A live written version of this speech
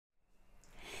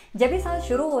जब ये साल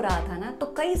शुरू हो रहा था ना, तो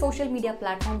कई सोशल मीडिया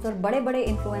प्लेटफॉर्म्स और बड़े बड़े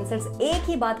इन्फ्लुएंसर्स एक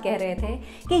ही बात कह रहे थे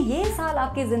कि ये साल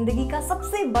आपकी जिंदगी का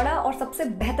सबसे बड़ा और सबसे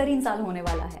बेहतरीन साल होने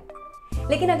वाला है।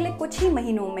 लेकिन अगले कुछ ही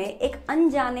महीनों में एक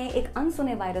अनजाने, एक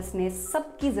अनसुने वायरस ने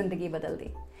सबकी जिंदगी बदल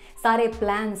दी। सारे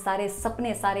प्लान, सारे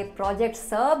सपने, सारे प्रोजेक्ट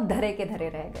सब धरे के धरे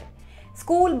रह गए।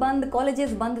 स्कूल बंद,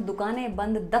 कॉलेजेस बंद, दुकानें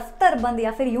बंद, दफ्तर बंद,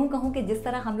 या फिर यूं कहूं कि जिस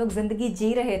तरह हम लोग जिंदगी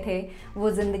जी रहे थे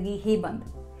वो जिंदगी ही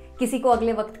बंद। किसी को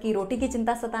अगले वक्त की रोटी की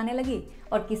चिंता सताने लगी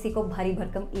और किसी को भारी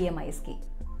भरकम ईएमआईज की।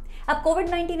 अब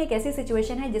कोविड-19 एक ऐसी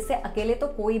सिचुएशन है जिससे अकेले तो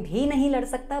कोई भी नहीं लड़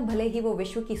सकता, भले ही वो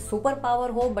विश्व की सुपर पावर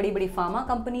हो, बड़ी बड़ी फार्मा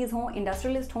कंपनीज हो,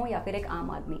 इंडस्ट्रियलिस्ट हो या फिर एक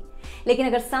आम आदमी। लेकिन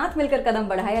अगर साथ मिलकर कदम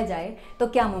बढ़ाया जाए तो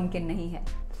क्या मुमकिन नहीं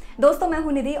है। दोस्तों, मैं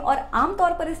हूं निधि और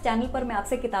आमतौर पर इस चैनल पर मैं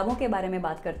आपसे किताबों के बारे में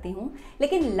बात करती हूं,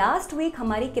 लेकिन लास्ट वीक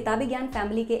हमारी किताबी ज्ञान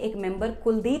फैमिली के एक मेंबर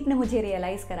कुलदीप ने मुझे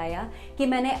रियलाइज कराया कि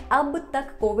मैंने अब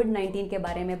तक कोविड-19 के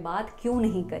बारे में बात क्यों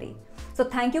नहीं करी। So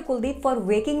thank you Kuldeep for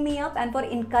waking me up and for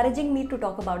encouraging me to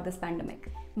talk about this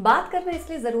pandemic. बात करना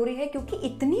इसलिए जरूरी है क्योंकि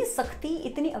इतनी सख्ती,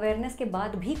 इतनी अवेयरनेस के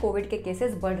बाद भी कोविड के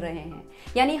केसेस बढ़ रहे हैं,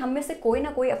 यानी हम में से कोई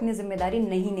ना कोई अपनी जिम्मेदारी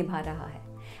नहीं निभा रहा है।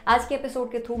 आज के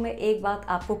एपिसोड के थ्रू मैं एक बात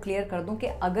आपको क्लियर कर दूं कि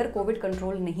अगर कोविड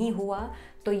कंट्रोल नहीं हुआ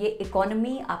तो ये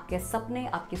इकोनॉमी, आपके सपने,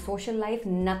 आपकी social life,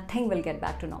 nothing will get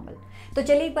back to normal. तो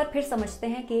चलिए एक बार फिर समझते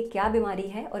हैं कि ये क्या बीमारी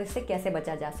है और इससे कैसे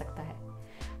बचा जा सकता है।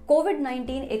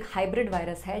 कोविड-19 एक हाइब्रिड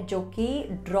वायरस है जो कि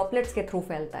ड्रॉपलेट्स के थ्रू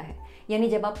फैलता है, यानी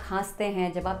जब आप खांसते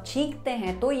हैं, जब आप छींकते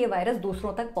हैं तो ये वायरस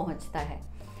दूसरों तक पहुंचता है।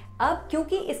 अब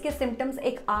क्योंकि इसके सिम्टम्स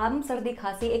एक आम सर्दी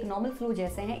खांसी, एक नॉर्मल फ्लू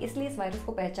जैसे हैं, इसलिए इस वायरस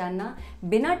को पहचानना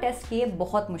बिना टेस्ट किए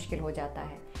बहुत मुश्किल हो जाता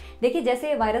है। देखिए, जैसे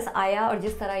ये वायरस आया और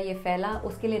जिस तरह ये फैला,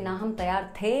 उसके लिए ना हम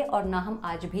तैयार थे और ना हम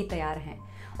आज भी तैयार हैं।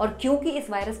 और क्योंकि इस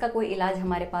वायरस का कोई इलाज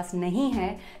हमारे पास नहीं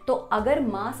है, तो अगर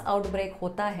मास आउटब्रेक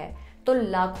होता है तो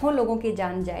लाखों लोगों की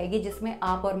जान जाएगी, जिसमें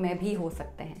आप और मैं भी हो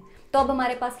सकते हैं। तो अब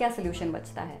हमारे पास क्या सोल्यूशन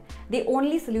बचता है? The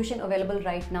only solution available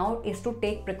right now is to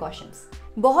take precautions.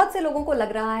 बहुत से लोगों को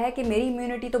लग रहा है कि मेरी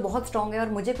इम्यूनिटी तो बहुत स्ट्रांग है और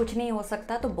मुझे कुछ नहीं हो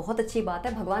सकता, तो बहुत अच्छी बात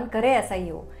है, भगवान करे ऐसा ही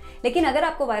हो। लेकिन अगर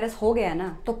आपको वायरस हो गया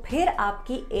ना, तो फिर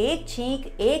आपकी एक छींक,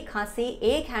 एक खांसी,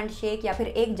 एक हैंडशेक या फिर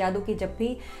एक जादू की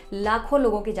जप्पी लाखों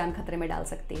लोगों की जान खतरे में डाल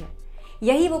सकती है।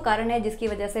 यही वो कारण है जिसकी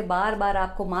वजह से बार बार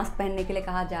आपको मास्क पहनने के लिए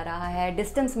कहा जा रहा है,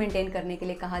 डिस्टेंस मेंटेन करने के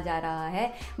लिए कहा जा रहा है।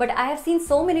 But I have seen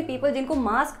so many people जिनको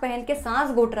मास्क पहन के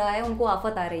सांस घुट रहा है, उनको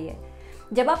आफत आ रही है।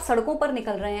 जब आप सड़कों पर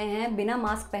निकल रहे हैं बिना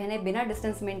मास्क पहने, बिना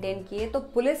डिस्टेंस मेंटेन किए, तो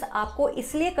पुलिस आपको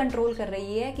इसलिए कंट्रोल कर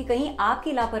रही है कि कहीं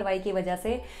आपकी लापरवाही की वजह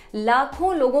से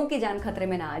लाखों लोगों की जान खतरे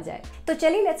में ना आ जाए। तो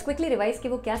चलिए लेट्स क्विकली रिवाइज कि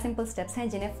वो क्या सिंपल स्टेप्स हैं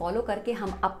जिन्हें फॉलो करके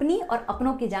हम अपनी और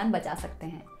अपनों की जान बचा सकते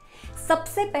हैं।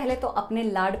 सबसे पहले तो अपने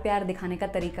लाड प्यार दिखाने का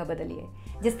तरीका बदलिए।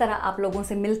 जिस तरह आप लोगों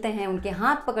से मिलते हैं, उनके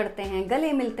हाथ पकड़ते हैं,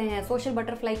 गले मिलते हैं, सोशल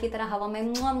बटरफ्लाई की तरह हवा में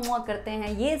मुआ मुआ करते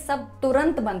हैं, ये सब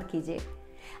तुरंत बंद कीजिए।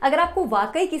 अगर आपको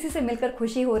वाकई किसी से मिलकर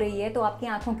खुशी हो रही है तो आपकी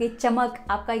आंखों की चमक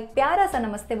आपका एक प्यारा सा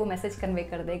नमस्ते वो मैसेज कन्वे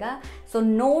कर देगा। So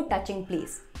no touching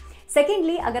please.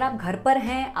 Secondly, अगर आप घर पर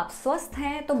हैं, आप स्वस्थ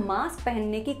हैं, तो मास्क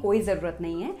पहनने की कोई ज़रूरत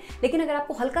नहीं है। लेकिन अगर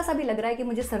आपको हल्का सा भी लग रहा है कि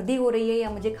मुझे सर्दी हो रही है या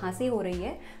मुझे खांसी हो रही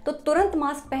है, तो तुरंत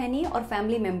मास्क पहनिए और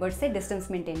फैमिली मेंबर्स से डिस्टेंस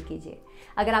मेंटेन कीजिए।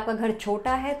 अगर आपका घर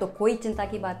छोटा है तो कोई चिंता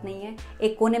की बात नहीं है,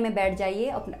 एक कोने में बैठ जाइए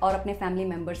और अपने फैमिली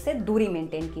मेंबर्स से दूरी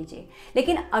मेंटेन कीजिए।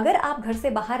 लेकिन अगर आप घर से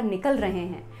बाहर निकल रहे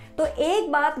हैं तो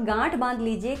एक बात गांठ बांध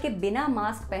लीजिए कि बिना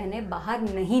मास्क पहने बाहर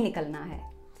नहीं निकलना है।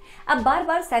 अब बार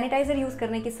बार सैनिटाइजर यूज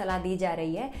करने की सलाह दी जा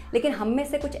रही है, लेकिन हम में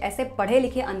से कुछ ऐसे पढ़े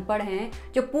लिखे अनपढ़ हैं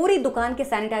जो पूरी दुकान के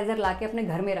सैनिटाइजर लाके अपने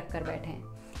घर में रख कर बैठे हैं।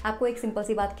 आपको एक सिंपल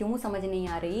सी बात क्यों समझ नहीं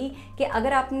आ रही कि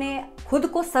अगर आपने खुद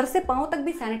को सर से पांव तक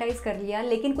भी सैनिटाइज कर लिया,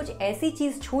 लेकिन कुछ ऐसी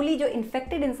चीज छू ली जो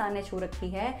इन्फेक्टेड इंसान ने छू रखी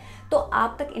है, तो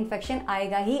आप तक इन्फेक्शन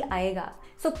आएगा ही आएगा।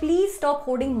 So please stop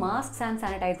holding mask and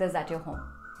sanitisers at your home.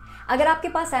 अगर आपके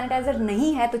पास सैनिटाइजर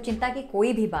नहीं है तो चिंता की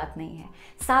कोई भी बात नहीं है।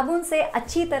 साबुन से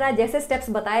अच्छी तरह जैसे स्टेप्स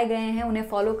बताए गए हैं उन्हें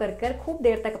फॉलो कर कर खूब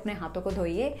देर तक अपने हाथों को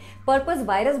धोइए। पर्पस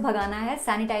वायरस भगाना है,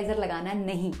 सैनिटाइजर लगाना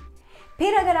नहीं।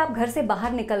 फिर अगर आप घर से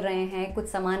बाहर निकल रहे हैं कुछ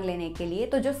सामान लेने के लिए,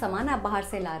 तो जो सामान आप बाहर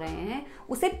से ला रहे हैं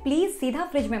उसे प्लीज सीधा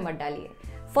फ्रिज में मत डालिए।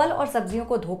 फल और सब्जियों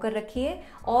को धोकर रखिए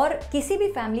और किसी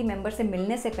भी फैमिली मेंबर से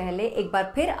मिलने से पहले एक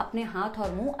बार फिर अपने हाथ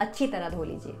और मुंह अच्छी तरह धो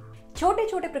लीजिए। छोटे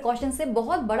छोटे प्रिकॉशन से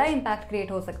बहुत बड़ा इंपैक्ट क्रिएट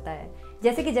हो सकता है।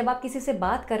 जैसे कि जब आप किसी से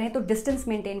बात करें तो डिस्टेंस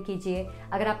मेंटेन कीजिए।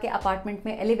 अगर आपके अपार्टमेंट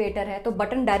में एलिवेटर है तो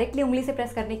बटन डायरेक्टली उंगली से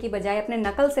प्रेस करने की बजाय अपने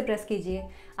नकल से प्रेस कीजिए।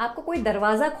 आपको कोई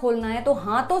दरवाज़ा खोलना है तो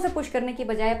हाथों से पुश करने की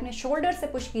बजाय अपने शोल्डर से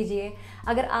पुश कीजिए।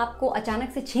 अगर आपको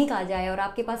अचानक से छींक आ जाए और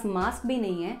आपके पास मास्क भी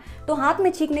नहीं है तो हाथ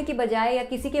में छींकने की बजाय या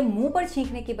किसी के मुंह पर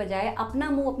छींकने की बजाय अपना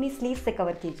मुंह अपनी स्लीव से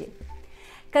कवर कीजिए।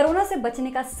 कोरोना से बचने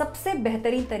का सबसे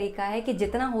बेहतरीन तरीका है कि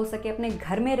जितना हो सके अपने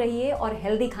घर में रहिए और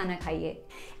हेल्दी खाना खाइए।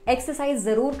 एक्सरसाइज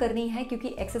ज़रूर करनी है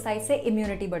क्योंकि एक्सरसाइज से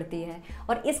इम्यूनिटी बढ़ती है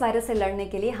और इस वायरस से लड़ने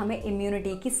के लिए हमें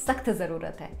इम्यूनिटी की सख्त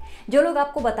ज़रूरत है। जो लोग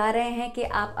आपको बता रहे हैं कि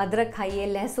आप अदरक खाइए,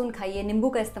 लहसुन खाइए, नींबू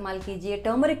का इस्तेमाल कीजिए,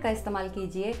 टर्मरिक का इस्तेमाल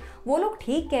कीजिए, वो लोग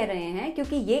ठीक कह रहे हैं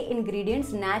क्योंकि ये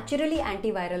इंग्रेडिएंट्स नेचुरली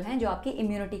एंटीवायरल हैं जो आपकी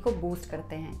इम्यूनिटी को बूस्ट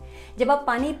करते हैं। जब आप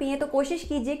पानी पिएं तो कोशिश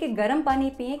कीजिए कि गर्म पानी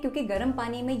पिएं क्योंकि गर्म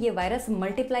पानी में ये वायरस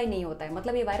मल्टीप्लाई नहीं होता है,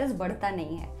 मतलब ये वायरस बढ़ता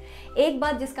नहीं है। एक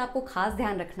बात जिसका आपको खास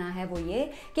ध्यान रखना है वो ये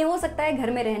कि हो सकता है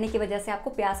घर में रहने की वजह से आपको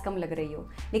प्यास कम लग रही हो,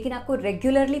 लेकिन आपको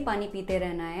रेगुलरली पानी पीते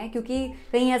रहना है क्योंकि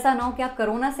कहीं ऐसा ना हो कि आप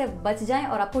कोरोना से बच जाएं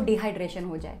और आपको डिहाइड्रेशन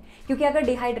हो जाए, क्योंकि अगर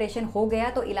डिहाइड्रेशन हो गया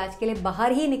तो इलाज के लिए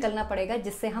बाहर ही निकलना पड़ेगा,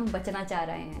 जिससे हम बचना चाह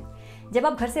रहे हैं। जब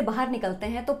आप घर से बाहर निकलते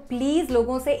हैं तो प्लीज़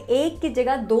लोगों से 1 की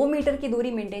जगह 2 मीटर की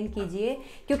दूरी मेंटेन कीजिए,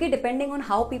 क्योंकि depending on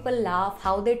how people laugh,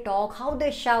 how they talk, how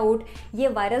they shout, ये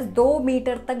वायरस 2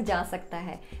 मीटर तक जा सकता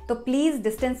है। तो प्लीज़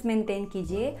डिस्टेंस मेंटेन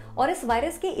कीजिए। और इस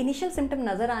वायरस के इनिशियल सिम्टम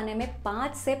नज़र आने में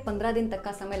 5 से 15 दिन तक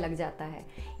का समय लग जाता है।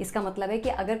 इसका मतलब है कि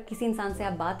अगर किसी इंसान से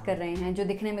आप बात कर रहे हैं जो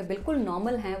दिखने में बिल्कुल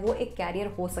नॉर्मल हैं, वो एक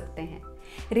कैरियर हो सकते हैं।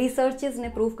 रिसर्चर्स ने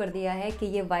प्रूव कर दिया है कि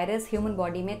ये वायरस ह्यूमन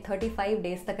बॉडी में 35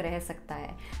 डेज तक रह सकता है।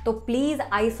 तो प्लीज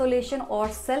आइसोलेशन और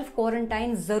सेल्फ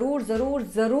क्वारंटाइन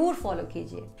जरूर फॉलो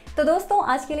कीजिए। तो दोस्तों,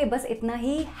 आज के लिए बस इतना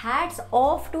ही। Hats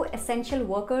off to essential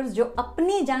workers जो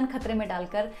अपनी जान खतरे में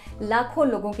डालकर लाखों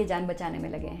लोगों की जान बचाने में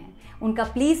लगे हैं। उनका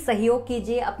प्लीज सहयोग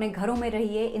कीजिए, अपने घरों में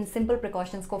रहिए, इन सिंपल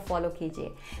प्रिकॉशंस को फॉलो कीजिए।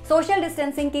 सोशल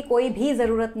डिस्टेंसिंग की कोई भी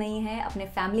जरूरत नहीं है। अपने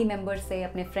फैमिली मेंबर से,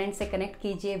 अपने फ्रेंड से कनेक्ट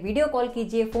कीजिए, वीडियो कॉल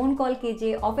कीजिए, फोन कॉल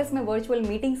कीजिए, ऑफिस में वर्चुअल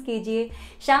मीटिंग्स कीजिए,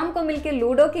 शाम को मिलकर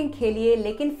लूडो किंग खेलिए,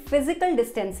 लेकिन फिजिकल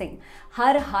डिस्टेंसिंग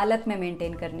हर हालत में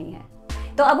मेंटेन करनी है।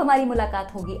 तो अब हमारी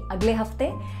मुलाकात होगी अगले हफ्ते।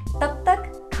 तब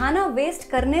तक खाना वेस्ट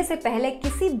करने से पहले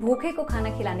किसी भूखे को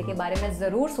खाना खिलाने के बारे में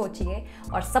जरूर सोचिए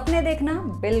और सपने देखना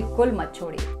बिल्कुल मत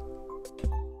छोड़िए।